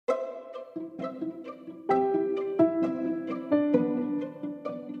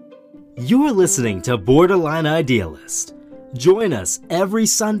You're listening to Borderline Idealist. Join us every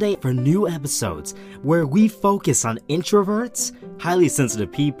Sunday for new episodes where we focus on introverts, highly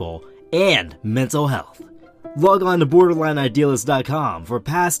sensitive people, and mental health. Log on to BorderlineIdealist.com for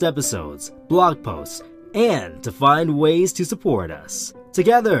past episodes, blog posts, and to find ways to support us.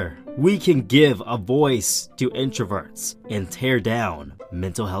 Together, we can give a voice to introverts and tear down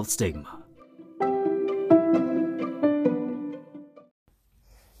mental health stigma.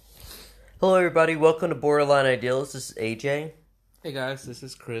 Hello everybody, welcome to Borderline Idealist. This is AJ. Hey guys, this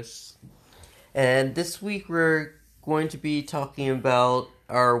is Chris. And this week we're going to be talking about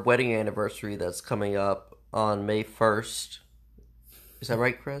our wedding anniversary that's coming up on May 1st. Is that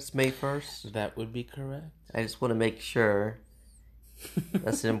right, Chris? May 1st? That would be correct. I just want to make sure.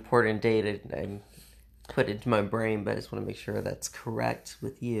 That's an important date. I put it into my brain, but I just want to make sure that's correct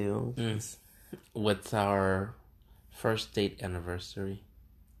with you. What's our first date anniversary?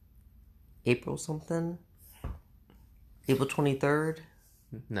 April something? April 23rd?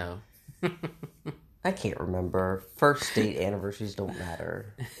 No. I can't remember. First date anniversaries don't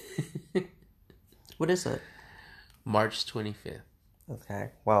matter. What is it? March 25th.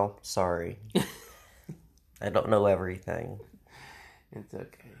 Okay. Well, sorry. I don't know everything. It's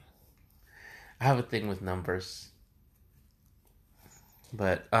okay. I have a thing with numbers.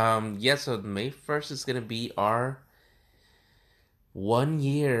 But, yeah, so May 1st is going to be our 1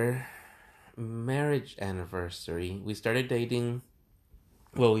 year marriage anniversary. We started dating,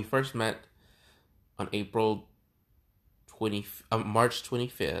 well, we first met on March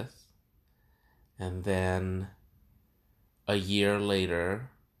 25th, and then a year later,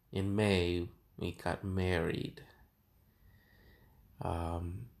 in May, we got married.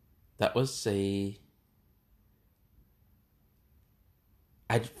 That was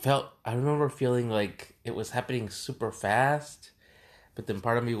I remember feeling like it was happening super fast, but then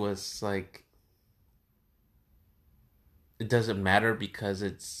part of me was like, it doesn't matter because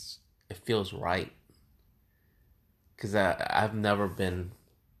it feels right. Because I've never been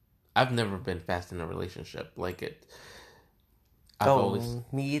fast in a relationship like it.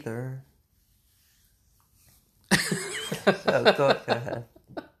 Me either. Go ahead.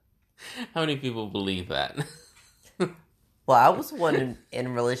 How many people believe that? Well, I was one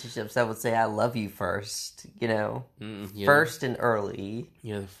in relationships that would say I love you first, first and early.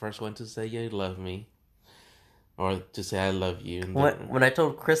 You're the first one to say you love me. Or to say I love you. And when I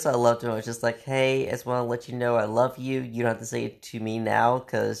told Chris I loved him, I was just like, hey, I just want to let you know I love you. You don't have to say it to me now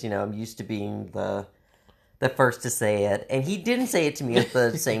because, I'm used to being the first to say it. And he didn't say it to me at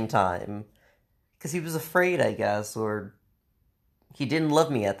the same time. Because he was afraid, I guess, or he didn't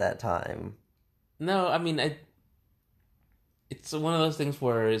love me at that time. No, I mean, it's one of those things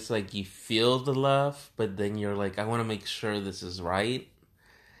where it's like you feel the love, but then you're like, I want to make sure this is right.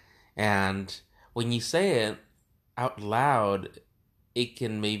 And when you say it out loud, it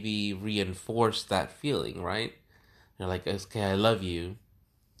can maybe reinforce that feeling, right? You're like, okay, I love you.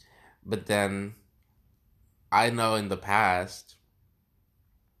 But then I know in the past,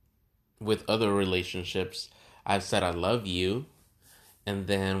 with other relationships, I've said I love you. And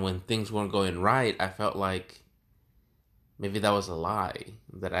then when things weren't going right, I felt like maybe that was a lie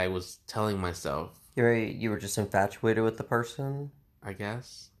that I was telling myself. You were just infatuated with the person? I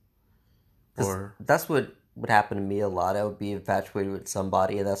guess. Or that's what would happen to me a lot. I would be infatuated with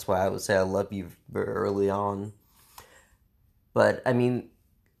somebody, and that's why I would say I love you very early on. But, I mean,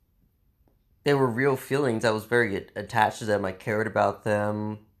 they were real feelings. I was very attached to them. I cared about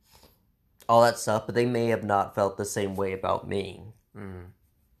them, all that stuff, but they may have not felt the same way about me.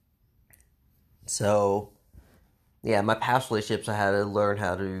 So, yeah, my past relationships, I had to learn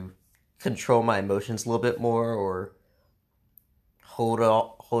how to control my emotions a little bit more, or hold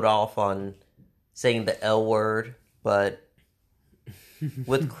off on saying the L word. But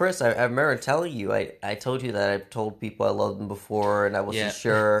with Chris, I remember telling you, I told you that I've told people I loved them before, and I wasn't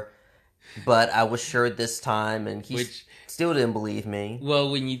sure, but I was sure this time, and he still didn't believe me. Well,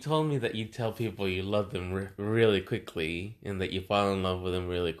 when you told me that you tell people you love them really quickly, and that you fall in love with them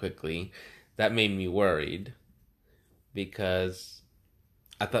really quickly, that made me worried, because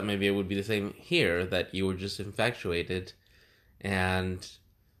I thought maybe it would be the same here, that you were just infatuated, and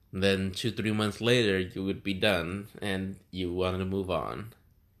then 2-3 months later you would be done and you wanted to move on.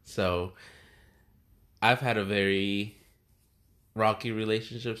 So I've had a very rocky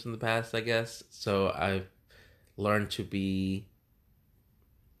relationships in the past, I guess. So I've learned to be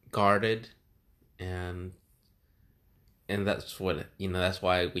guarded, and that's what, that's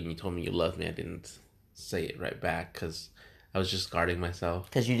why when you told me you loved me, I didn't say it right back, because I was just guarding myself.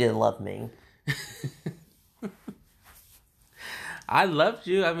 Because you didn't love me. I loved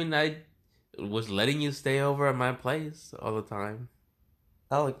you. I mean, I was letting you stay over at my place all the time,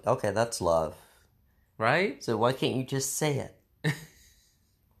 Oh, okay, that's love. right? So why can't you just say it?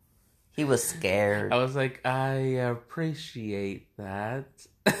 He was scared. I was like, I appreciate that.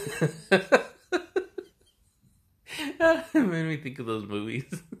 It made me think of those movies.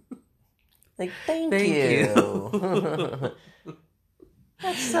 Like, thank Thank you.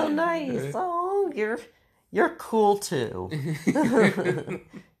 That's so nice. Oh, you're cool too.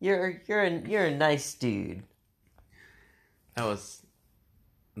 You're a nice dude. That was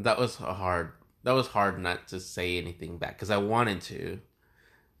hard. That was hard not to say anything back because I wanted to,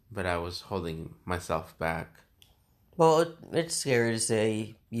 but I was holding myself back. Well, it's scary to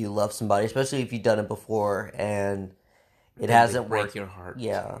say you love somebody, especially if you've done it before and it Then they hasn't break worked. your heart.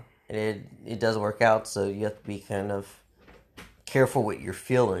 Yeah, and it doesn't work out, so you have to be kind of careful with your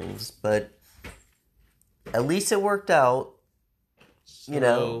feelings. But at least it worked out. So You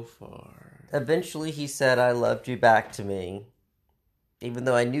know. far. Eventually, he said, "I loved you" back to me, even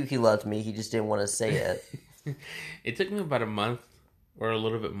though I knew he loved me. He just didn't want to say it. It took me about a month or a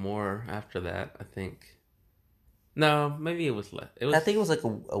little bit more after that, I think. No, maybe it was less. I think it was like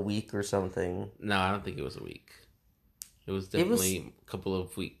a week or something. No, I don't think it was a week. It was It was- definitely a couple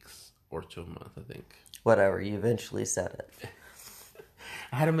of weeks or to a month, I think. Whatever. You eventually said it.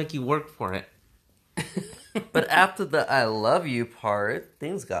 I had to make you work for it. But after the "I love you" part,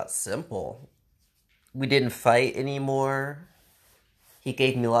 things got simple. We didn't fight anymore. He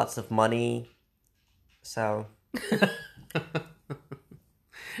gave me lots of money. So, I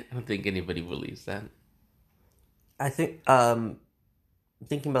don't think anybody believes that. I think,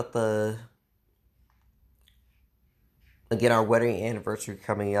 thinking about again, our wedding anniversary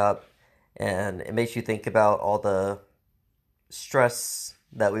coming up, and it makes you think about all the stress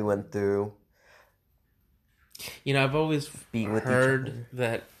that we went through. You know, I've always Being with each heard other.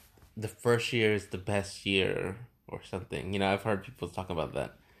 that the first year is the best year or something. You know, I've heard people talk about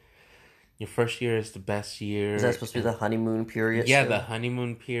that. Your first year is the best year. Is that supposed to be the honeymoon period? Yeah, still? the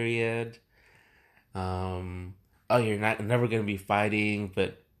honeymoon period. Oh, you're never gonna be fighting,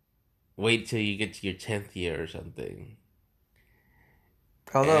 but wait till you get to your 10th year or something.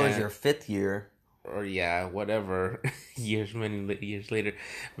 Oh, that was and- your 5th year. Or yeah, whatever many years later.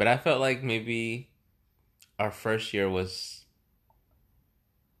 But I felt like maybe our first year was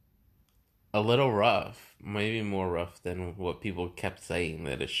a little rough, maybe more rough than what people kept saying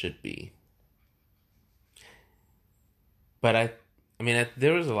that it should be. But I mean,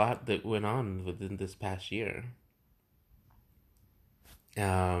 there was a lot that went on within this past year.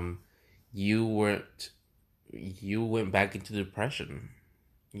 You went back into depression.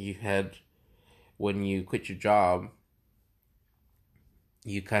 You had, when you quit your job,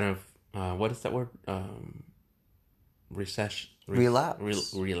 you kind of, what is that word? Recession.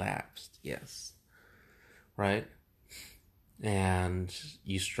 Relapse. Relapsed, yes. Right? And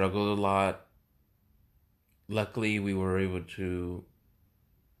you struggled a lot. Luckily, we were able to,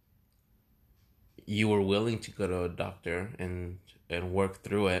 you were willing to go to a doctor and work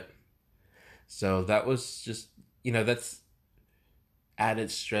through it. So that was just, that's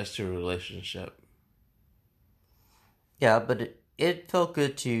added stress to a relationship. Yeah, but it felt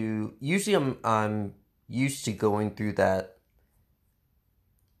good to. Usually, I'm used to going through that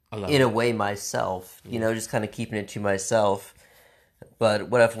in a way myself. Just kind of keeping it to myself. But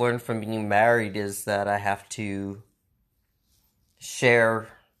what I've learned from being married is that I have to share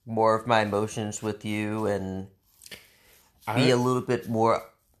more of my emotions with you and be a little bit more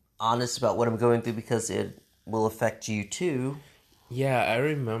honest about what I'm going through because it will affect you too. Yeah, I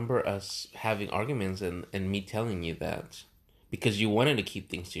remember us having arguments and me telling you that because you wanted to keep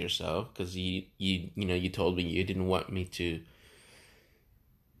things to yourself because you told me you didn't want me to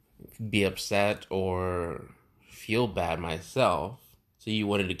be upset or feel bad myself, so you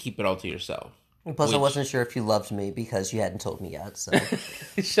wanted to keep it all to yourself. Plus, I wasn't sure if you loved me because you hadn't told me yet. So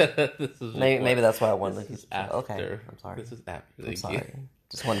Shut up. This is maybe that's why I wanted This is to. after. Okay, I'm sorry. This is after. I'm sorry.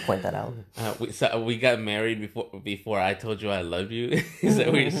 Just wanted to point that out. We got married before I told you I loved you. Is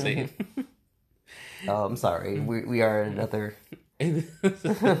that what you're saying? Oh, I'm sorry. We are another.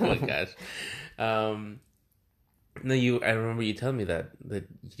 Oh my gosh. No, I remember you telling me that you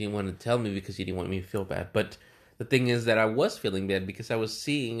didn't want to tell me because you didn't want me to feel bad. But the thing is that I was feeling bad because I was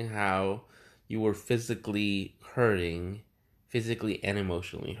seeing how you were physically hurting, physically and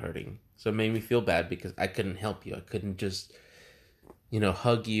emotionally hurting. So it made me feel bad because I couldn't help you. I couldn't just,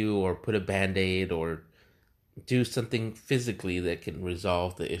 hug you or put a Band-Aid or do something physically that can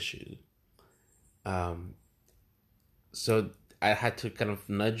resolve the issue. So I had to kind of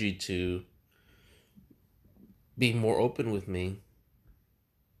nudge you to being more open with me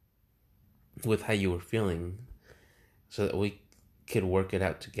with how you were feeling so that we could work it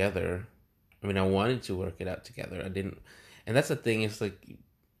out together. I mean, I wanted to work it out together. I didn't. And that's the thing, is like,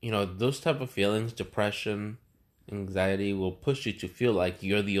 those type of feelings, depression, anxiety, will push you to feel like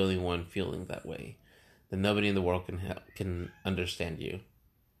you're the only one feeling that way. That nobody in the world can understand you.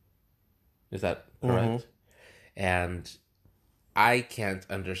 Is that correct? And I can't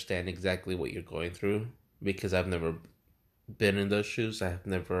understand exactly what you're going through because I've never been in those shoes. I've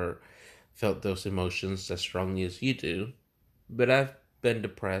never felt those emotions as strongly as you do. But I've been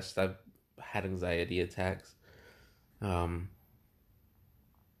depressed. I've had anxiety attacks.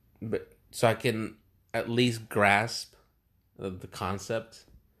 But so I can at least grasp the concept,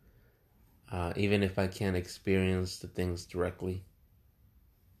 even if I can't experience the things directly.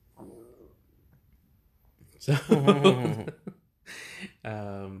 So,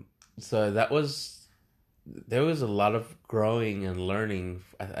 so there was a lot of growing and learning.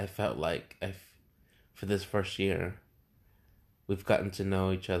 I felt like for this first year, we've gotten to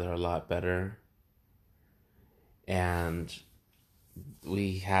know each other a lot better, and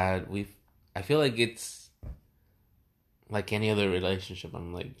I feel like it's like any other relationship.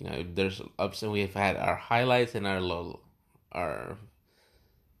 I'm like, there's ups, and we've had our highlights and our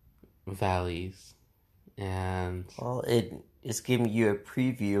valleys. And well, it's giving you a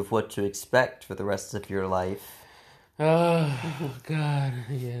preview of what to expect for the rest of your life. Oh God,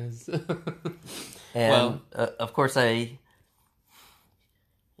 yes. And of course, in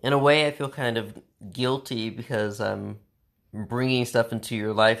a way, I feel kind of guilty because I'm bringing stuff into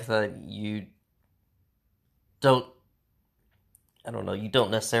your life that you don't. I don't know. You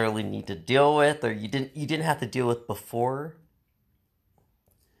don't necessarily need to deal with, or you didn't have to deal with before.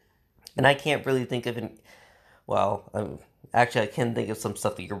 And I can't really think of any. Well, actually, I can think of some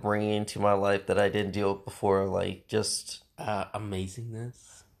stuff that you're bringing into my life that I didn't deal with before, like just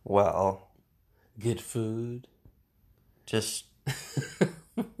amazingness. Well, good food. Just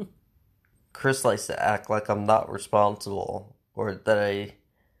Chris likes to act like I'm not responsible, or that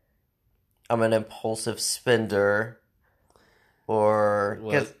I'm an impulsive spender, or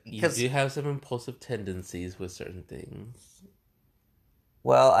you do have some impulsive tendencies with certain things.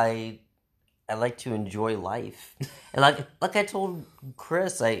 Well, I like to enjoy life, and like I told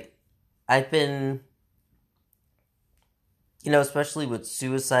Chris, I've been, especially with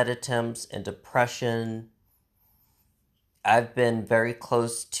suicide attempts and depression, I've been very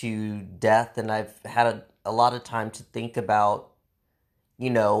close to death, and I've had a lot of time to think about,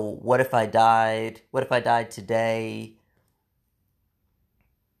 what if I died? What if I died today?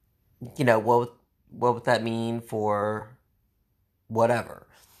 What would that mean for whatever?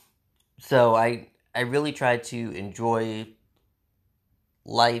 So I really try to enjoy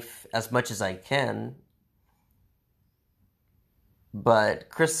life as much as I can. But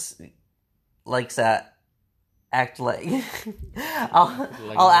Chris likes to act like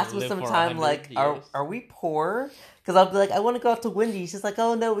I'll ask him sometime, like, are we poor? Because I'll be like, I want to go out to Wendy's. She's like,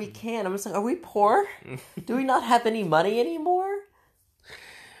 oh no, we can't. I'm just like, are we poor? Do we not have any money anymore?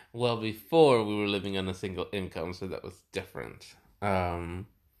 Well, before we were living on a single income, so that was different. Yeah,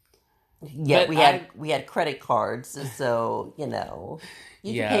 we had credit cards, so you can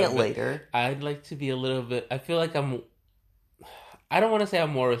pay it later. I'd like to be a little bit. I feel like I don't want to say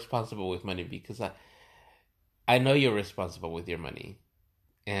I'm more responsible with money, because I know you're responsible with your money,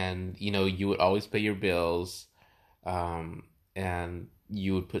 and you would always pay your bills, and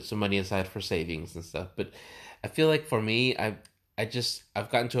you would put some money aside for savings and stuff. But I feel like for me, I've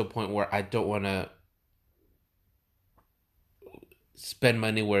gotten to a point where I don't want to spend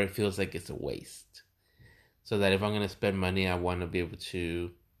money where it feels like it's a waste. So that if I'm going to spend money, I want to be able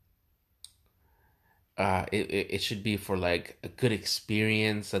to it should be for like a good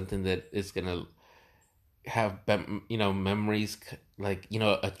experience, something that is going to have memories, like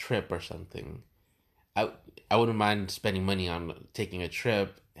a trip or something. I wouldn't mind spending money on taking a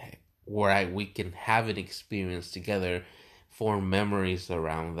trip where we can have an experience together, form memories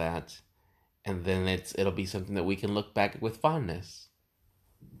around that, and then it'll be something that we can look back with fondness.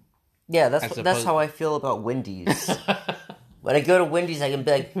 Yeah, that's how I feel about Wendy's. When I go to Wendy's, I can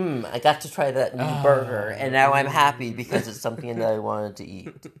be like, I got to try that new burger, and now I'm happy because it's something that I wanted to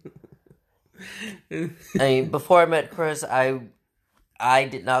eat. I mean, before I met Chris, I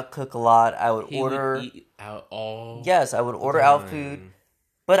did not cook a lot. I would order eat out all. Yes, I would order out food,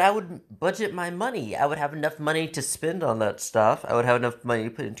 but I would budget my money. I would have enough money to spend on that stuff. I would have enough money to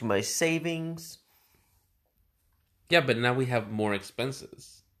put into my savings. Yeah, but now we have more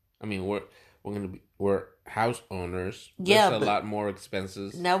expenses. I mean, we're we're house owners. Yeah, There's a but lot more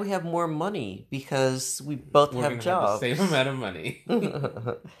expenses. now we have more money because we both We're have gonna have the jobs. same amount of money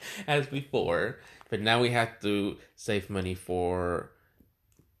as before, but now we have to save money for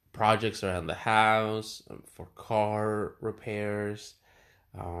projects around the house, for car repairs,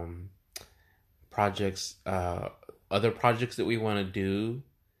 um, projects, other projects that we want to do.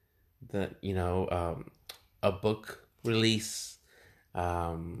 That a book release,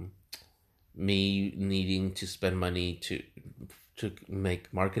 me needing to spend money to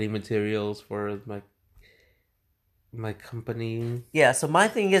make marketing materials for my company. Yeah, so my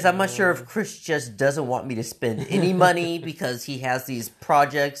thing is, I'm not sure if Chris just doesn't want me to spend any money because he has these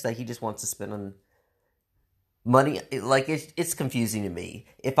projects that he just wants to spend on money. Like it's confusing to me.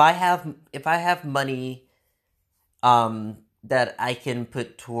 If I have money, that I can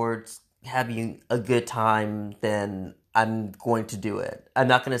put towards having a good time, then I'm going to do it. I'm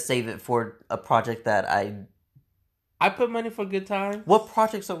not going to save it for a project that I put money for good time. What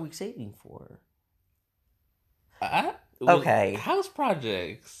projects are we saving for? Okay. House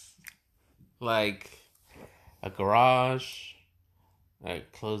projects, like a garage,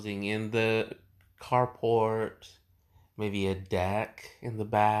 like closing in the carport, maybe a deck in the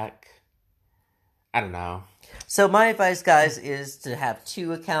back. I don't know. So my advice, guys, is to have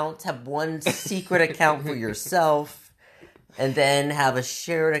 2 accounts. Have one secret account for yourself, and then have a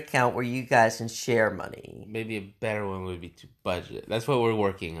shared account where you guys can share money. Maybe a better one would be to budget. That's what we're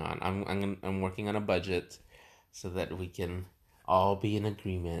working on. I'm working on a budget so that we can all be in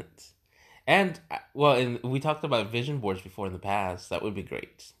agreement. And we talked about vision boards before in the past. That would be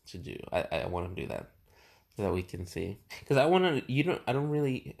great to do. I want to do that so that we can see. Because I don't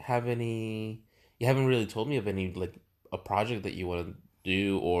really have any. You haven't really told me of any, like, a project that you want to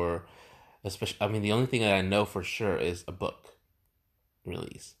do, or especially, I mean, the only thing that I know for sure is a book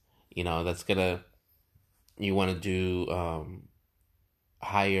release. You want to do,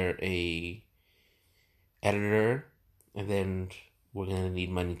 hire a editor, and then we're going to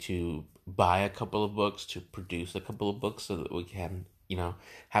need money to buy a couple of books, to produce a couple of books so that we can,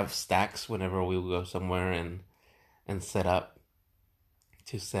 have stacks whenever we go somewhere and set up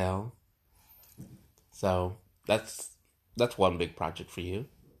to sell. So that's one big project for you.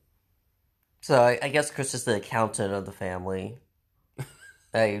 So I guess Chris is the accountant of the family.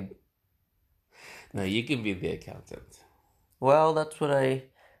 No, you can be the accountant. Well, that's what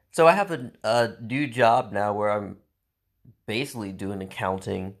So I have a new job now where I'm basically doing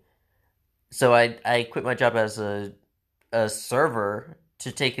accounting. So I quit my job as a server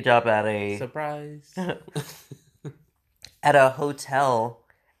to take a job at a surprise at a hotel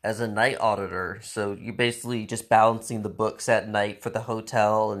as a night auditor. So you're basically just balancing the books at night for the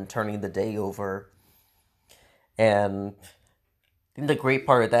hotel and turning the day over. And I think the great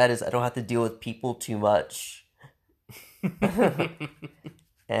part of that is I don't have to deal with people too much.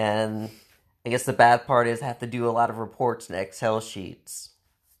 And I guess the bad part is I have to do a lot of reports and Excel sheets.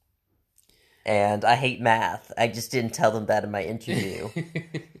 And I hate math. I just didn't tell them that in my interview.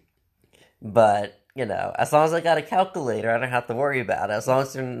 But, as long as I got a calculator, I don't have to worry about it. As long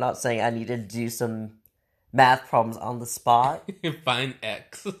as they're not saying I need to do some math problems on the spot. Find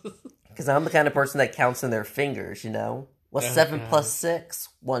X. Because I'm the kind of person that counts in their fingers, What's 7 plus 6?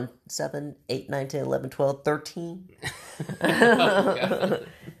 1, 7, 8, 9, 10, 11, 12, 13?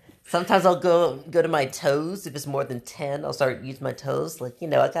 Sometimes I'll go to my toes. If it's more than 10, I'll start using my toes. Like,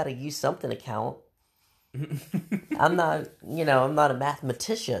 I gotta use something to count. I'm not a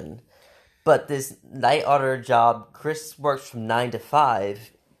mathematician. But this night auditor job, Chris works from 9 to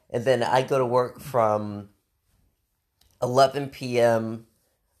 5, and then I go to work from 11 p.m.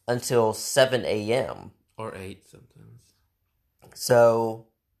 until 7 a.m. Or 8 sometimes. So,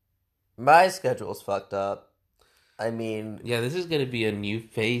 my schedule's fucked up. I mean... Yeah, this is going to be a new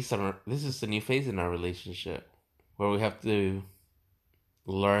phase. This is a new phase in our relationship, where we have to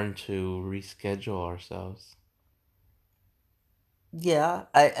learn to reschedule ourselves. Yeah,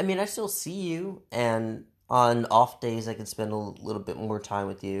 I mean, I still see you, and on off days I can spend a little bit more time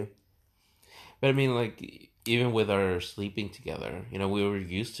with you. But I mean, like, even with our sleeping together, we were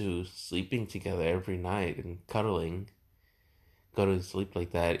used to sleeping together every night and cuddling, go to sleep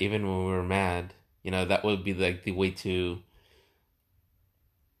like that, even when we were mad. That would be like the way to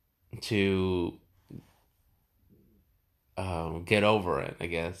get over it, I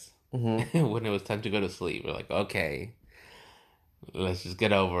guess. Mm-hmm. When it was time to go to sleep, we're like, okay, let's just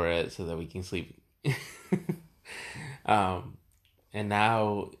get over it so that we can sleep. And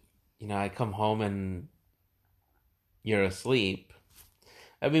now, I come home and you're asleep.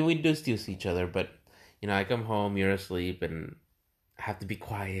 I mean, we do still see each other, but, I come home, you're asleep, and I have to be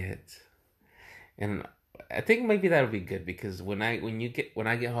quiet. And I think maybe that'll be good because when I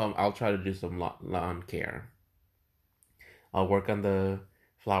get home, I'll try to do some lawn care. I'll work on the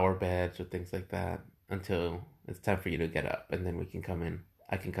flower beds or things like that until it's time for you to get up, and then we can come in.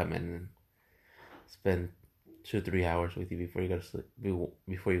 I can come in and spend 2 or 3 hours with you before you go to sleep,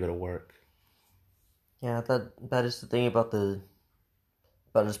 before you go to work. Yeah, that is the thing about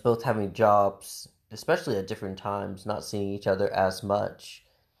us both having jobs, especially at different times, not seeing each other as much.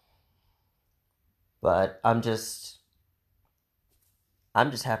 But I'm just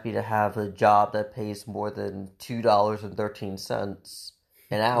happy to have a job that pays more than $2.13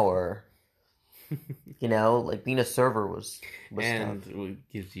 an hour. Like being a server was And tough. it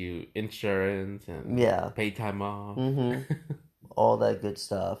gives you insurance and Yeah. pay time off. All that good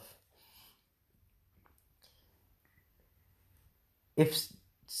stuff. If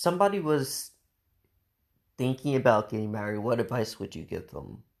somebody was thinking about getting married, what advice would you give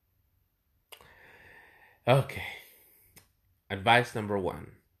them? Okay. Advice number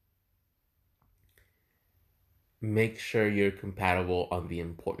 1. Make sure you're compatible on the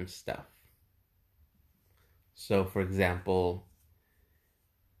important stuff. So, for example,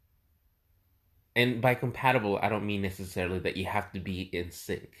 and by compatible, I don't mean necessarily that you have to be in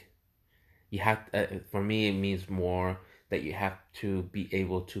sync. For me, it means more that you have to be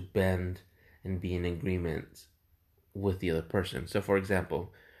able to bend and be in agreement with the other person. So, for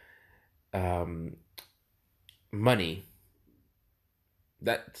example, money.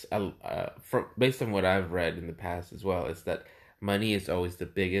 That's based on what I've read in the past as well. Is that money is always the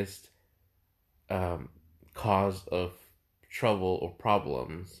biggest cause of trouble or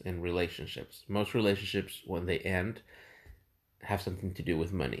problems in relationships. Most relationships, when they end, have something to do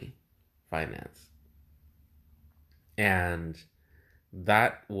with money, finance, and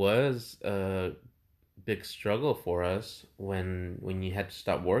that was a big struggle for us when you had to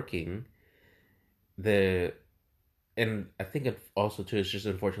stop working. The and I think it also too, it's just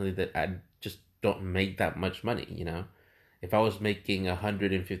unfortunately that I just don't make that much money. If I was making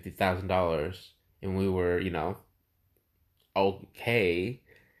 $150,000 and we were, okay,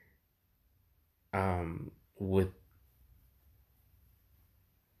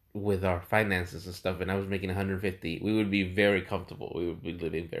 with our finances and stuff, and I was making 150, we would be very comfortable. We would be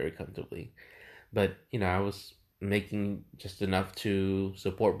living very comfortably. But I was making just enough to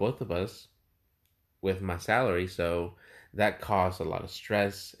support both of us with my salary, so that caused a lot of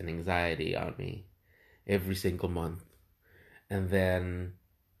stress and anxiety on me every single month. And then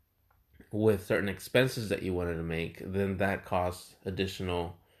with certain expenses that you wanted to make, then that caused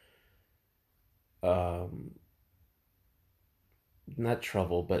additional not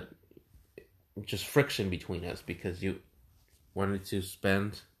trouble, but just friction between us because you wanted to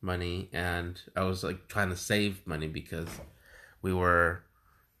spend money and I was like trying to save money because we were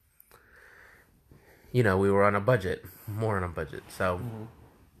on a budget, more on a budget. So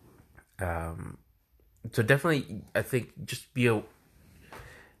so definitely I think just if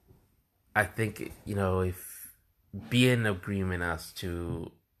be in agreement as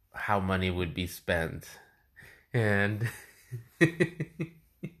to how money would be spent, and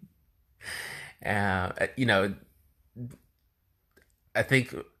I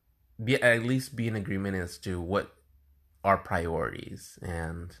think at least be in agreement as to what are priorities,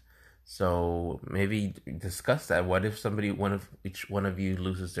 and so maybe discuss that. What if each one of you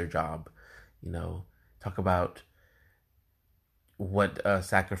loses their job? Talk about what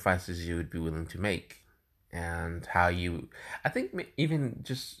sacrifices you would be willing to make, and how you. I think even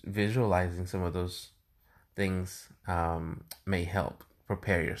just visualizing some of those things may help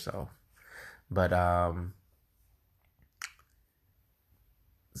prepare yourself. But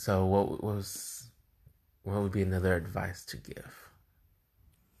so what would be another advice to give?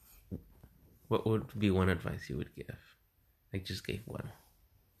 What would be one advice you would give? I just gave one.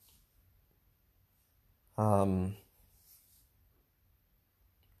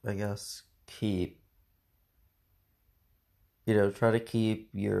 I guess try to keep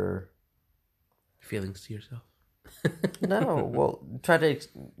your feelings to yourself. No, well, try to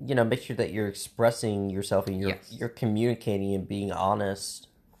make sure that you're expressing yourself and you're communicating and being honest.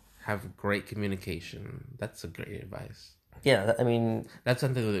 Have great communication. That's a great advice. Yeah, I mean, that's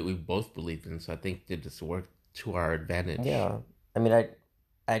something that we both believe in, so I think it just worked to our advantage. Yeah, I mean,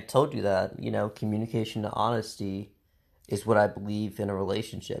 I told you that communication and honesty is what I believe in a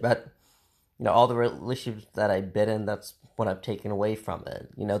relationship. All the relationships that I've been in, that's what I've taken away from it.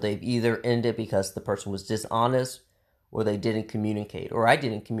 They've either ended because the person was dishonest, or they didn't communicate, or I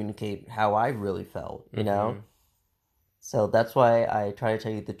didn't communicate how I really felt. So that's why I try to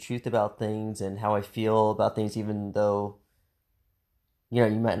tell you the truth about things and how I feel about things, even though you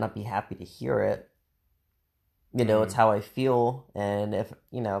might not be happy to hear it. It's how I feel, and if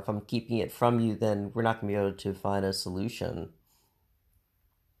I'm keeping it from you, then we're not going to be able to find a solution.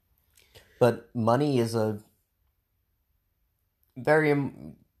 But money is a very,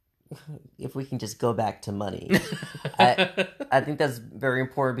 if we can just go back to money, I think that's very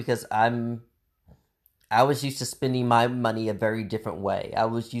important because I was used to spending my money a very different way. I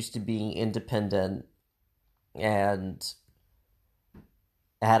was used to being independent, and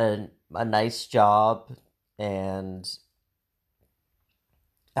I had a nice job, and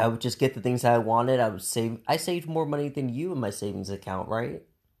I would just get the things I wanted. I saved more money than you in my savings account, right?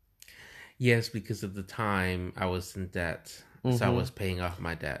 Yes, because at the time I was in debt, so I was paying off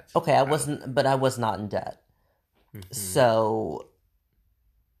my debt. Okay, I wasn't, but I was not in debt. So,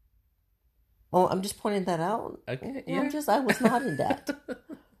 well, I'm just pointing that out. Okay, I was not in debt.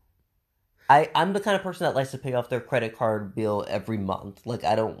 I'm the kind of person that likes to pay off their credit card bill every month. Like,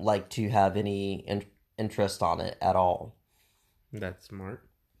 I don't like to have any interest on it at all. That's smart.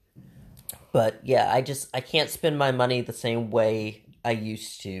 But yeah, I can't spend my money the same way I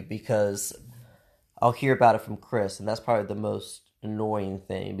used to because I'll hear about it from Chris, and that's probably the most annoying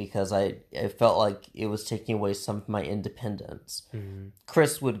thing because I felt like it was taking away some of my independence.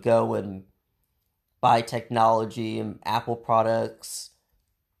 Chris would go and buy technology and Apple products,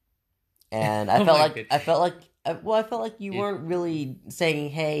 and I felt like you weren't really saying,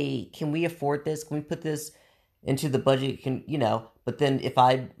 "Hey, can we afford this? Can we put this into the budget?" But then if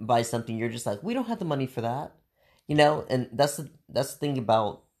I buy something, you're just like, "We don't have the money for that," And that's the thing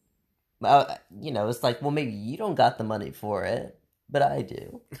about, it's like, well, maybe you don't got the money for it, but I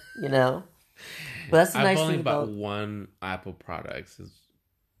do, But that's the nice thing about. I've only bought one Apple product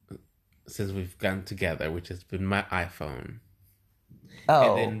since we've gotten together, which has been my iPhone.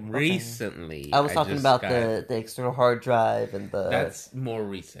 Oh, and then recently, I was talking about the external hard drive and that's more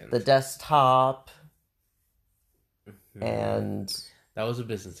recent. The desktop, and that was a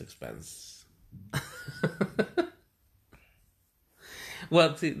business expense.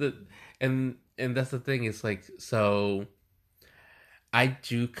 Well, see, and that's the thing. It's like, so I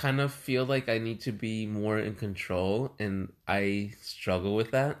do kind of feel like I need to be more in control, and I struggle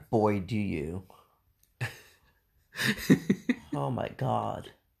with that. Boy, do you. Oh my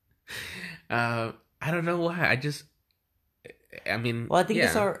god. I don't know why. I mean, well, I think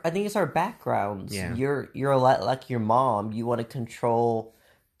it's our backgrounds. Yeah. You're a lot like your mom. You want to control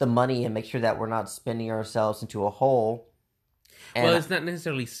the money and make sure that we're not spending ourselves into a hole. And well, it's not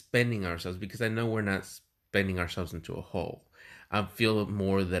necessarily spending ourselves, because I know we're not spending ourselves into a hole. I feel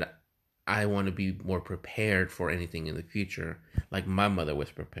more that I want to be more prepared for anything in the future, like my mother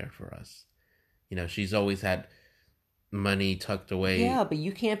was prepared for us. She's always had money tucked away. Yeah, but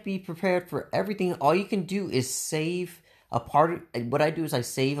you can't be prepared for everything. All you can do is save a part. What I do is I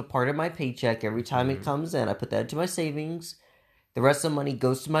save a part of my paycheck every time it comes in. I put that into my savings. The rest of the money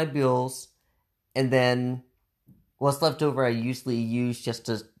goes to my bills, and then what's left over I usually use just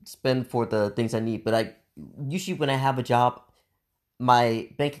to spend for the things I need. But usually when I have a job, my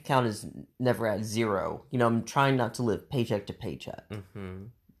bank account is never at zero. I'm trying not to live paycheck to paycheck. Mm-hmm.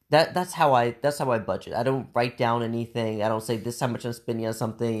 That's how I budget. I don't write down anything. I don't say this is how much I'm spending on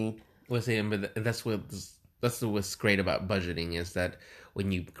something. Well, see, but that's what's great about budgeting, is that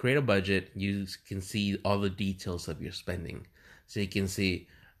when you create a budget, you can see all the details of your spending. So you can see,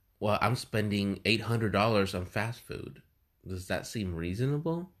 well, I'm spending $800 on fast food. Does that seem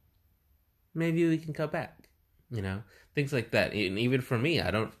reasonable? Maybe we can cut back. Things like that. And even for me,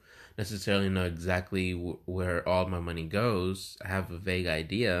 I don't necessarily know exactly where all my money goes. I have a vague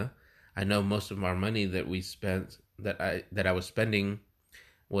idea. I know most of our money that we spent, that I was spending,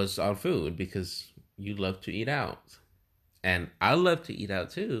 was on food, because you love to eat out, and I love to eat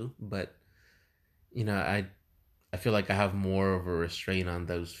out too. But I feel like I have more of a restraint on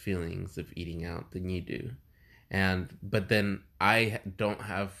those feelings of eating out than you do, but then I don't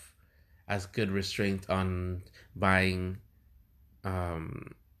have as good restraint on buying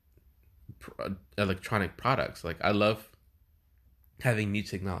electronic products. Like, I love having new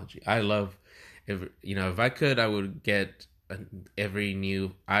technology. I love, if I could, I would get every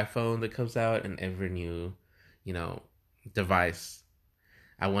new iPhone that comes out and every new, device.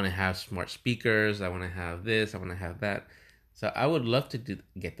 I want to have smart speakers. I want to have this. I want to have that. So I would love to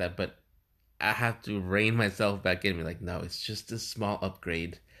get that, but I have to rein myself back in and be like, no, it's just a small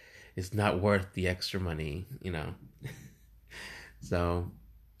upgrade. It's not worth the extra money, So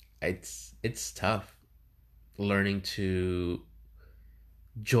it's tough learning to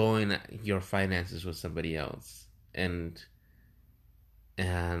join your finances with somebody else, and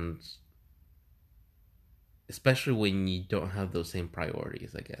especially when you don't have those same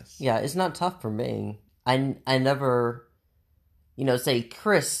priorities, I guess. Yeah, it's not tough for me. I never, say,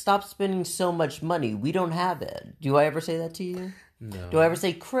 Chris, stop spending so much money. We don't have it. Do I ever say that to you? No. Do I ever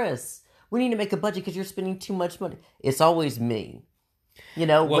say, Chris, we need to make a budget because you're spending too much money? It's always me.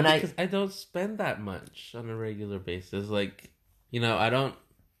 Well, because I don't spend that much on a regular basis. Like, I don't.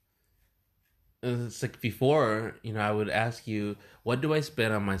 It's like before, I would ask you, what do I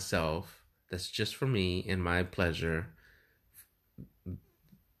spend on myself that's just for me and my pleasure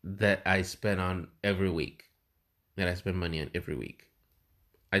that I spend on every week, that I spend money on every week?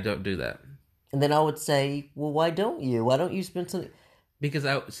 I don't do that. And then I would say, well, why don't you? Why don't you spend some... Because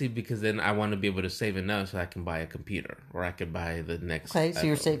then I want to be able to save enough so I can buy a computer or I could buy the next. Okay, so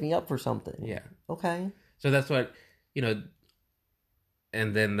you're saving up for something. Yeah. Okay. So that's what,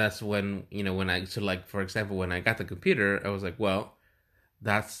 and then that's when, for example, when I got the computer, I was like, well,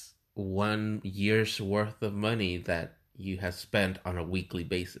 that's 1 year's worth of money that you have spent on a weekly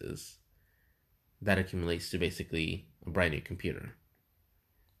basis. That accumulates to basically a brand new computer.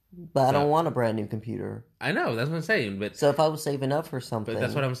 But I don't want a brand new computer. I know, that's what I'm saying. But so if I was saving up for something... But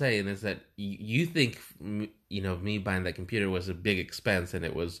that's what I'm saying, is that you think, me buying that computer was a big expense, and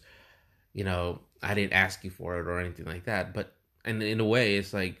it was, I didn't ask you for it or anything like that. But and in a way,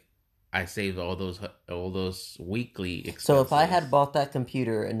 it's like I saved all those weekly expenses. So if I had bought that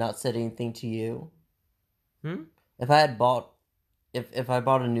computer and not said anything to you... If I bought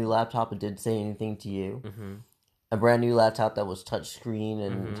a new laptop and didn't say anything to you... Mm-hmm. A brand new laptop that was touchscreen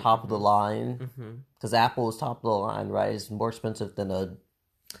and top of the line, because Apple is top of the line, right? It's more expensive than a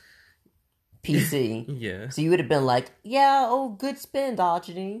PC. Yeah. So you would have been like, "Yeah, good spend,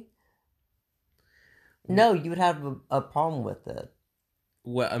 Ajani." No, you would have a problem with it.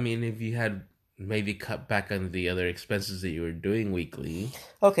 Well, I mean, if you had maybe cut back on the other expenses that you were doing weekly.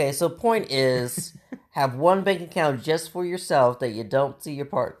 Okay, so point is, have one bank account just for yourself that you don't see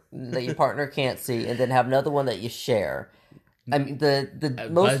that your partner can't see, and then have another one that you share. I mean, the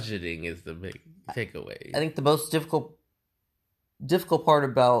most budgeting is the big takeaway. I think the most difficult part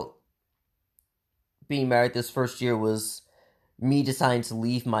about being married this first year was me deciding to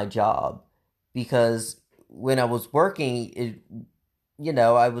leave my job, because when I was working,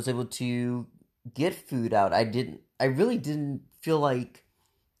 I was able to get food out. I really didn't feel like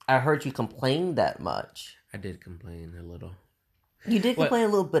I heard you complain that much. I did complain a little. You did complain a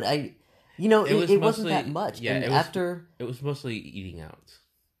little, but it wasn't that much. Yeah, and it was mostly eating out.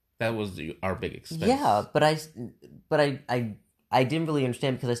 That was our big expense. Yeah, but I didn't really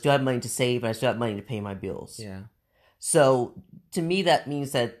understand, because I still have money to save and I still have money to pay my bills. Yeah. So to me, that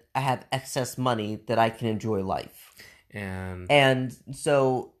means that I have excess money that I can enjoy life. And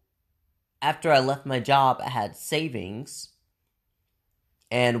so after I left my job, I had savings,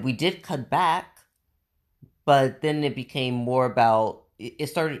 and we did cut back, but then it became more about, it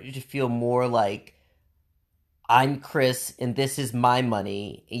started to feel more like, I'm Chris, and this is my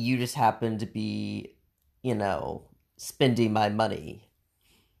money, and you just happen to be, spending my money.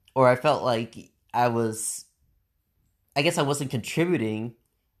 Or I felt like I guess I wasn't contributing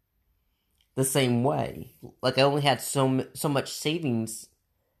the same way. Like, I only had so much savings,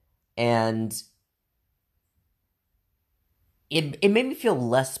 and it made me feel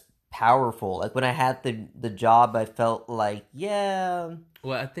less powerful. Like, when I had the job, I felt like, yeah.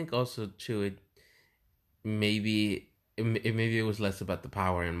 Well, I think also too, maybe it was less about the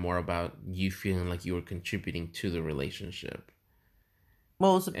power and more about you feeling like you were contributing to the relationship.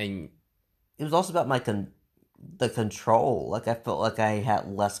 Well, it was also about the control. Like, I felt like I had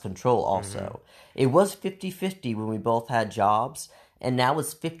less control also. It was 50-50 when we both had jobs, and now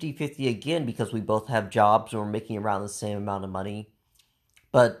it's 50-50 again because we both have jobs and we're making around the same amount of money.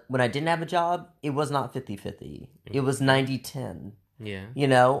 But when I didn't have a job, it was not 50-50. It was 90-10.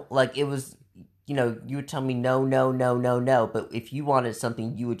 Yeah. Like, it was, you would tell me no, no, no, no, no, but if you wanted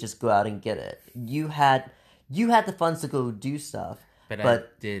something, you would just go out and get it. You had the funds to go do stuff. But I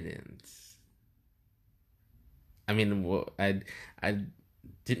didn't. I mean, I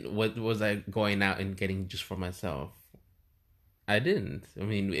didn't. What was I going out and getting just for myself? I didn't. I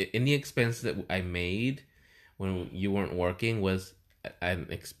mean, any expense that I made when you weren't working was an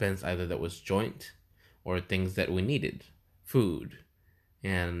expense either that was joint or things that we needed, food,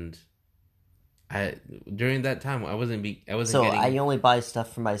 and during that time I wasn't. So getting... I only buy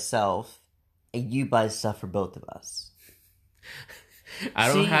stuff for myself, and you buy stuff for both of us.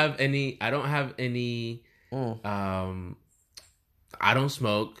 I don't have any. I don't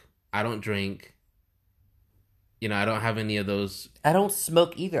smoke. I don't drink. I don't have any of those. I don't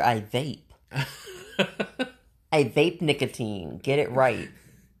smoke either. I vape. I vape nicotine. Get it right.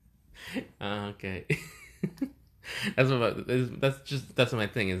 Okay. That's my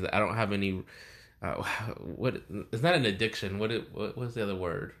thing, is that I don't have any uh, what? It's not an addiction. What's the other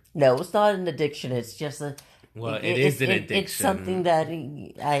word? No, it's not an addiction. It's just a. Well, it is an addiction. It's something that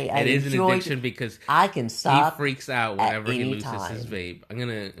I it is enjoy. an addiction because I can stop. He freaks out whenever he loses time. his vape. I'm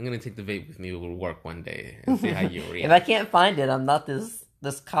gonna take the vape with me to work one day and see how you react. If I can't find it, I'm not this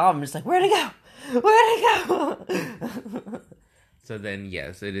calm. I'm just like, where'd it go? Where'd it go? So then,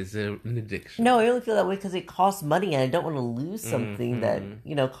 yes, it is an addiction. No, I only feel that way because it costs money, and I don't want to lose something that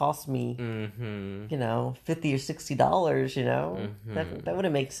costs me, $50 or $60. That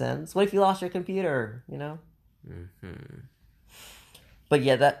wouldn't make sense. What if you lost your computer? But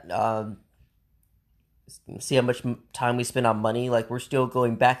yeah, that see how much time we spend on money. Like, we're still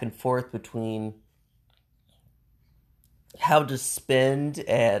going back and forth between how to spend,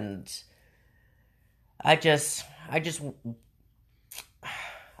 and I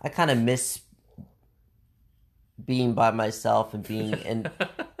kind of miss being by myself and being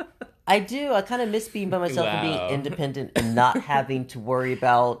I kind of miss being by myself and being independent and not having to worry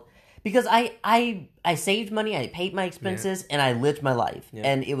about, because I saved money, I paid my expenses, and I lived my life,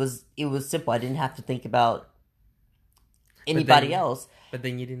 and it was simple. I didn't have to think about anybody else. But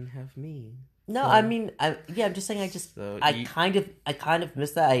then you didn't have me. No, so, I mean, I'm just saying. I kind of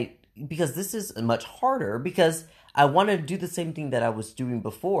miss that. Because this is much harder, because I want to do the same thing that I was doing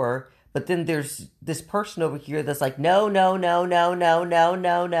before, but then there's this person over here that's like, no.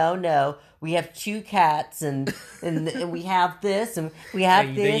 We have 2 cats, and we have this, and we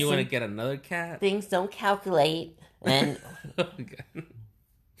have this. Then you want to get another cat? Things don't calculate, and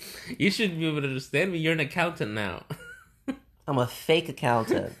you should be able to understand me. You're an accountant now. I'm a fake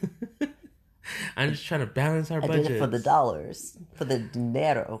accountant. I'm just trying to balance our budget. I did it for the dollars, for the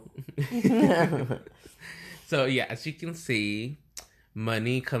dinero. So yeah, as you can see,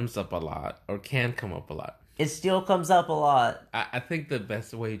 money comes up a lot, or can come up a lot. It still comes up a lot. I think the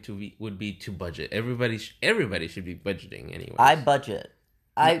best way would be to budget. Everybody should be budgeting anyway. I budget.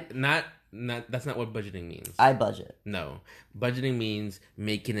 Not that's not what budgeting means. I budget. No, budgeting means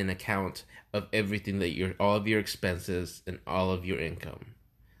making an account of everything that all of your expenses and all of your income,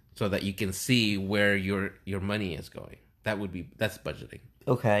 so that you can see where your money is going. That's budgeting.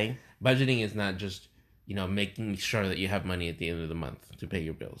 Okay. Budgeting is not just, making sure that you have money at the end of the month to pay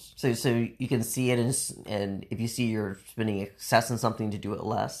your bills. So you can see it, and if you see you're spending excess on something, to do it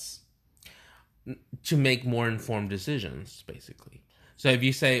less. To make more informed decisions, basically. So if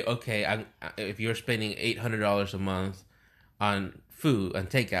you say, okay, if you're spending $800 a month on food, on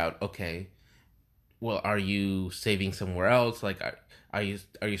takeout, okay, well, are you saving somewhere else? Like, are you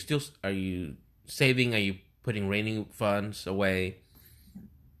saving? Are you putting rainy funds away?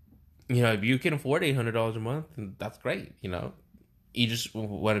 If you can afford $800 a month, that's great. You just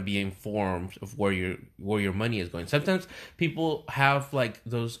want to be informed of where your money is going. Sometimes people have like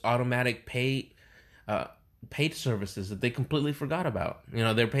those automatic paid services that they completely forgot about.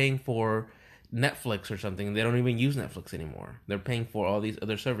 They're paying for Netflix or something. They don't even use Netflix anymore. They're paying for all these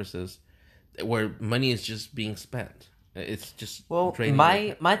other services where money is just being spent. It's just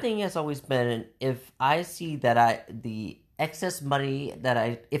my thing has always been, if I see that the excess money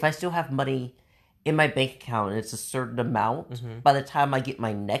if I still have money in my bank account and it's a certain amount, by the time I get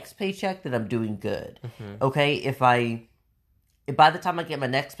my next paycheck, then I'm doing good. Okay, if by the time I get my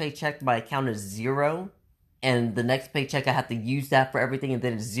next paycheck, my account is 0, and the next paycheck I have to use that for everything, and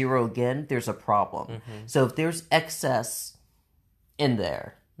then it's 0 again, there's a problem. So if there's excess in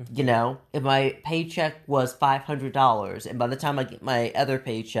there, if my paycheck was $500, and by the time I get my other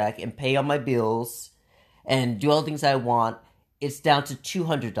paycheck and pay all my bills and do all the things I want, it's down to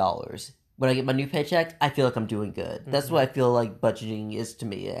 $200. When I get my new paycheck, I feel like I'm doing good. That's what I feel like budgeting is to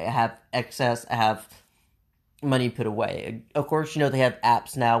me. I have excess, I have money put away. Of course, they have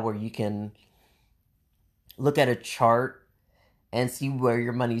apps now where you can look at a chart and see where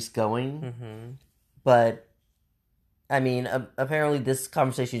your money's going. But I mean, apparently this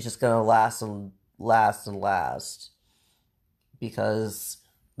conversation is just going to last and last and last, because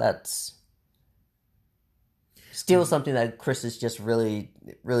that's still something that Chris is just really,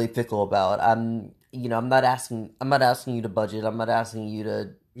 really fickle about. I'm not asking you to budget. I'm not asking you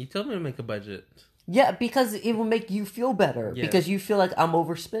to. You told me to make a budget. Yeah, because it will make you feel better. Yeah. Because you feel like I'm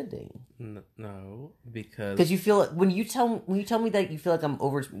overspending. No, because you feel like when you tell me that you feel like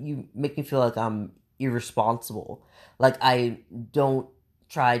you make me feel like I'm irresponsible. Like I don't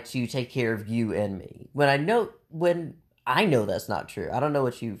try to take care of you and me. When I know that's not true. I don't know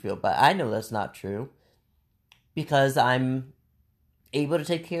what you feel, but I know that's not true. Because I'm able to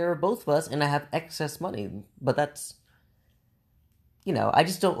take care of both of us, and I have excess money. But that's, I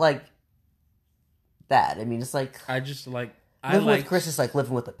just don't like that. I mean, it's like... I just like... I living with like Chris is like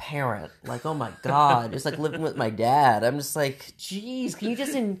living with a parent. Like, oh my god, it's like living with my dad. I'm just like, jeez, can you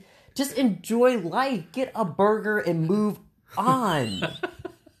just enjoy life? Get a burger and move on.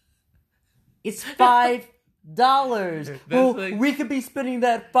 It's $5. Oh, like- we could be spending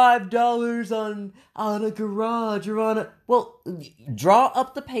that $5 on a garage or on a. Well, draw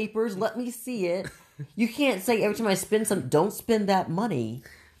up the papers. Let me see it. You can't say every time I spend some. Don't spend that money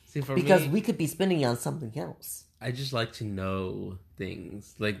See, for because me, we could be spending it on something else. I just like to know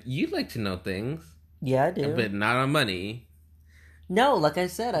things. Like you like to know things, Yeah, I do. but not on money. No, like I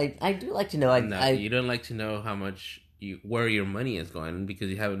said, I do like to know. No, you don't like to know how much where your money is going because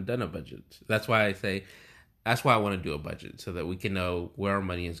you haven't done a budget. That's why I say. That's why I want to do a budget so that we can know where our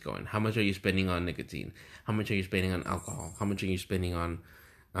money is going. How much are you spending on nicotine? How much are you spending on alcohol? How much are you spending on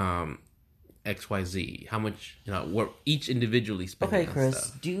XYZ? How much we're each individually spending. Okay, on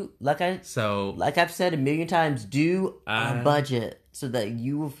Chris, stuff. like I've said a million times, do a budget so that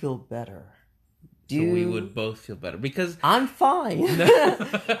you will feel better. So we would both feel better because I'm fine.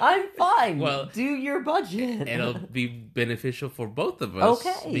 I'm fine. Well, do your budget. It'll be beneficial for both of us.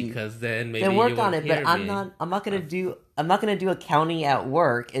 Okay. Because then maybe then work you on won't it. But hear I'm me. not gonna do accounting at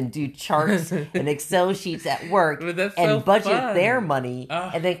work and do charts and Excel sheets at work But that's and so budget fun. their money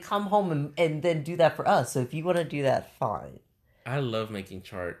Ugh. and then come home and then do that for us. So if you want to do that, fine. I love making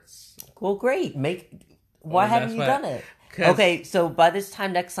charts. Well, great. Why haven't that's you why- done it? 'Cause- Okay, so by this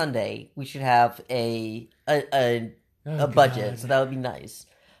time next Sunday, we should have a budget. God. So that would be nice.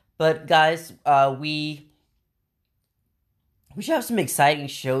 But guys, we should have some exciting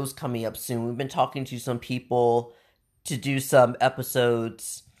shows coming up soon. We've been talking to some people to do some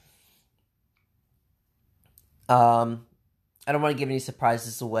episodes. I don't want to give any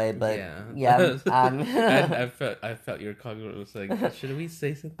surprises away, but yeah, I felt your cognitive was like, should we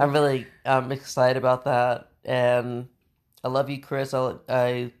say something? I'm really excited about that, and I love you, Chris.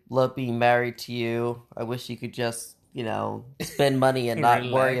 I love being married to you. I wish you could just, spend money and not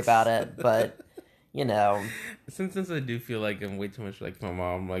worry Relax. about it, but, Since I do feel like I'm way too much like my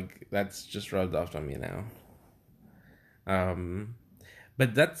mom, like that's just rubbed off on me now.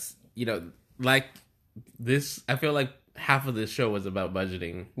 But that's like this. I feel like half of this show was about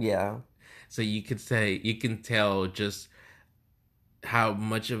budgeting. yeah. So you can tell just how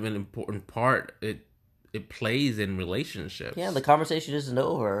much of an important part it plays in relationships. Yeah, the conversation isn't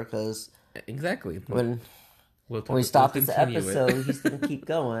over, because Exactly. when We'll we stop this continue it. episode, he's going to keep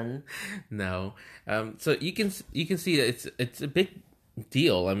going. No. So you can see that it's a big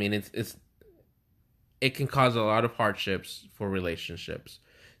deal. I mean, it can cause a lot of hardships for relationships.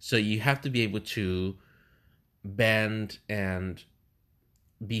 So you have to be able to bend and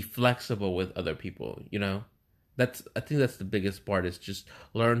be flexible with other people, I think that's the biggest part, is just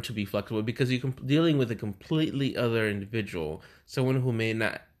learn to be flexible, because you're dealing with a completely other individual, someone who may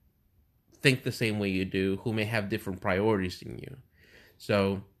not think the same way you do, who may have different priorities than you.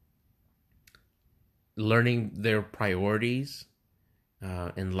 So learning their priorities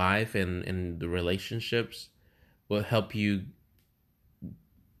in life and in the relationships will help you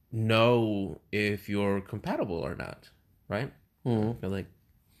know if you're compatible or not, right? Mm-hmm. I feel like,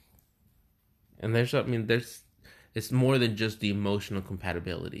 and it's more than just the emotional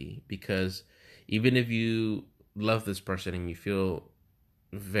compatibility, because even if you love this person and you feel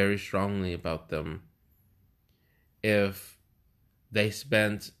very strongly about them, if they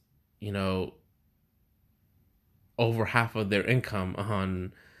spent, over half of their income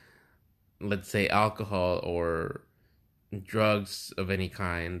on, let's say, alcohol or drugs of any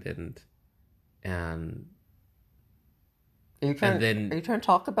kind, and Are you trying to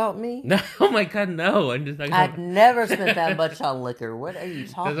talk about me? no, oh my god, no! I'm just not. I've never spent that much on liquor. What are you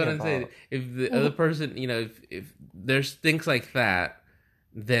talking That's what I'm about? saying. If the other person, if there's things like that,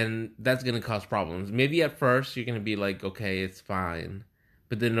 then that's gonna cause problems. Maybe at first you're gonna be like, okay, it's fine,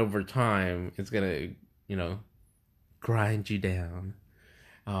 but then over time, it's gonna, grind you down.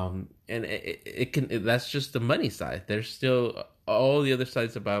 And it can. That's just the money side. There's still all the other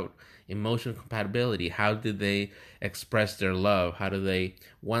sides about emotional compatibility. How do they express their love? How do they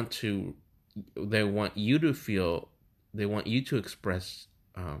want to? They want you to feel. They want you to express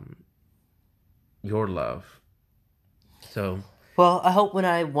your love. So. Well, I hope when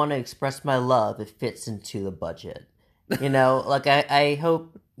I want to express my love, it fits into the budget. Like I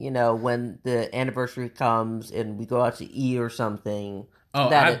hope, when the anniversary comes and we go out to eat or something. Oh,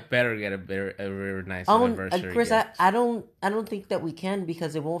 that I better get a very nice anniversary Chris, gift. I don't think that we can,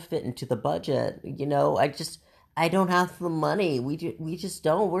 because it won't fit into the budget. I don't have the money. We just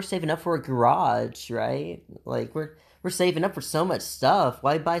don't. We're saving up for a garage, right? Like we're saving up for so much stuff.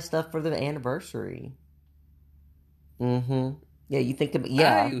 Why buy stuff for the anniversary? Mm-hmm. Yeah, you think about...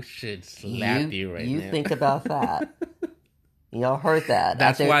 Yeah. I should slap you right now. You think about that. Y'all heard that.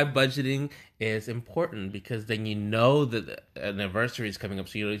 That's why budgeting is important, because then you know that the anniversary is coming up.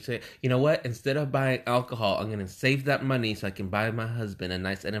 So you say, you know what? Instead of buying alcohol, I'm going to save that money so I can buy my husband a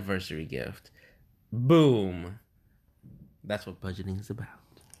nice anniversary gift. Boom. That's what budgeting is about.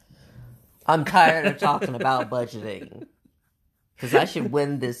 I'm tired of talking about budgeting. Because I should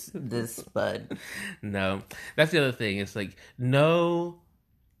win this, bud. No. That's the other thing. It's like, know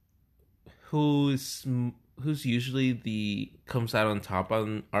who's usually comes out on top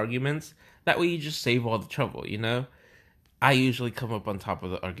on arguments. That way you just save all the trouble, you know? I usually come up on top of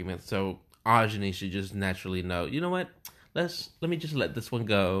the argument, so Ajani should just naturally know, you know what? Let me just let this one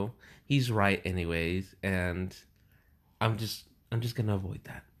go. He's right anyways, and I'm just gonna avoid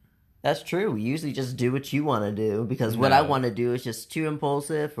that. That's true. We usually just do what you want to do, because what I want to do is just too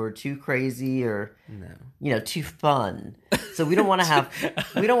impulsive or too crazy or too fun. So we don't want to have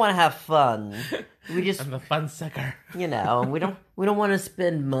fun. We just I'm a fun sucker. we don't want to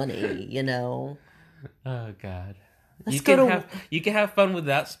spend money, Oh God. You can have fun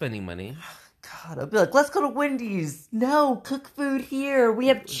without spending money. God, I'll be like, let's go to Wendy's. No, cook food here. We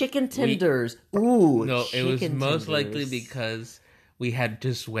have chicken tenders. Ooh, no, it was chicken most tenders. likely because we had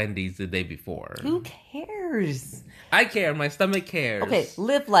just Wendy's the day before. Who cares? I care. My stomach cares. Okay,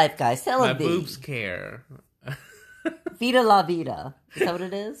 live life, guys. My boobs care. Vida la vida. Is that what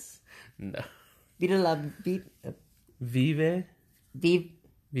it is? No. Vida la vida. Vive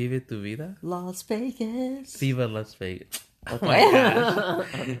tu vida. Las Vegas. Viva Las Vegas. Okay. Oh my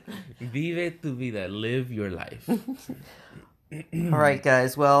gosh. Vive tu vida. Live your life. All right,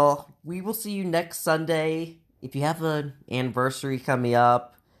 guys. Well, we will see you next Sunday. If you have an anniversary coming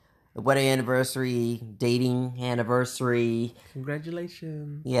up, a wedding anniversary, dating anniversary.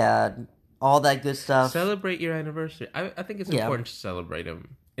 Congratulations. Yeah, all that good stuff. Celebrate your anniversary. I think it's important to celebrate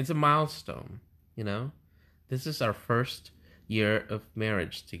them. It's a milestone, you know? This is our first year of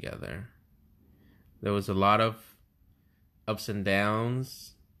marriage together. There was a lot of ups and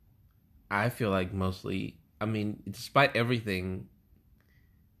downs. I feel like mostly, despite everything,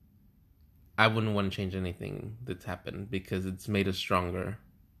 I wouldn't want to change anything that's happened because it's made us stronger.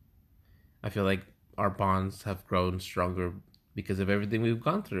 I feel like our bonds have grown stronger because of everything we've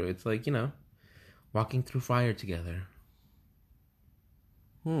gone through. It's like, walking through fire together.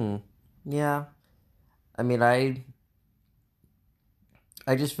 Yeah.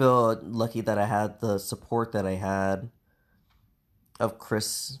 I just feel lucky that I had the support that I had of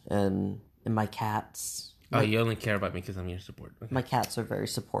Chris and my cats. Oh, you only care about me because I'm your support. Okay. My cats are very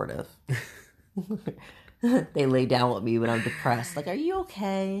supportive. They lay down with me when I'm depressed. Like, are you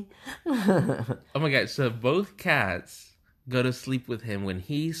okay? Oh my God. So both cats go to sleep with him when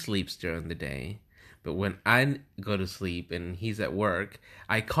he sleeps during the day. But when I go to sleep and he's at work,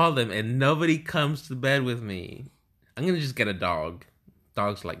 I call them and nobody comes to bed with me. I'm going to just get a dog.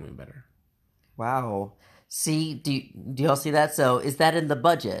 Dogs like me better. Wow. See, do y'all see that? So is that in the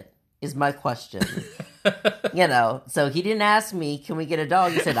budget? Is my question. So he didn't ask me, can we get a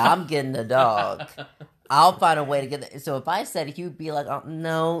dog? He said, I'm getting a dog. I'll find a way to get it. So if I said it, he would be like, oh,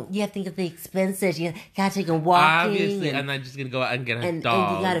 no, you have to think of the expenses. You gotta take him walking. Obviously, I'm not just going to go out and get a dog.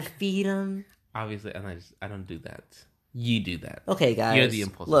 And you gotta feed him. Obviously, I don't do that. You do that. Okay, guys. You're the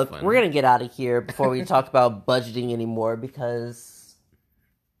impulsive Look, one. we're going to get out of here before we talk about budgeting anymore because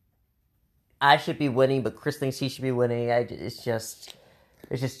I should be winning, but Chris thinks he should be winning. It's just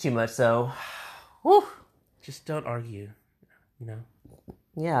too much. So, whew. Just don't argue,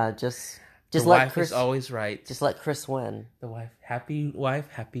 Yeah, just the let wife Chris is always right. Just let Chris win. The wife,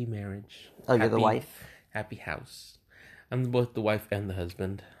 happy marriage. Oh, you're the wife? Happy house. I'm both the wife and the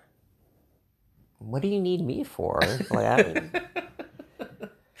husband. What do you need me for?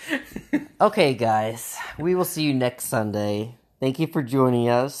 Okay, guys. We will see you next Sunday. Thank you for joining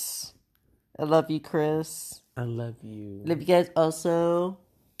us. I love you, Chris. I love you. Love you guys also.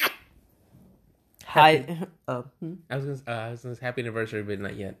 Hi. I was gonna say happy anniversary, but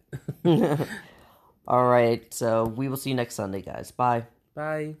not yet. All right. So we will see you next Sunday, guys. Bye.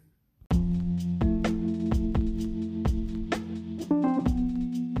 Bye.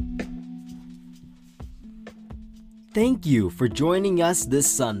 Thank you for joining us this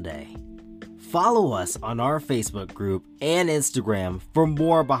Sunday. Follow us on our Facebook group and Instagram for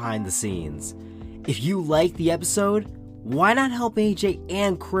more behind the scenes. If you like the episode, why not help AJ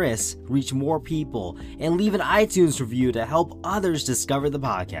and Chris reach more people and leave an iTunes review to help others discover the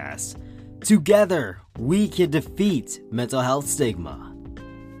podcast? Together, we can defeat mental health stigma.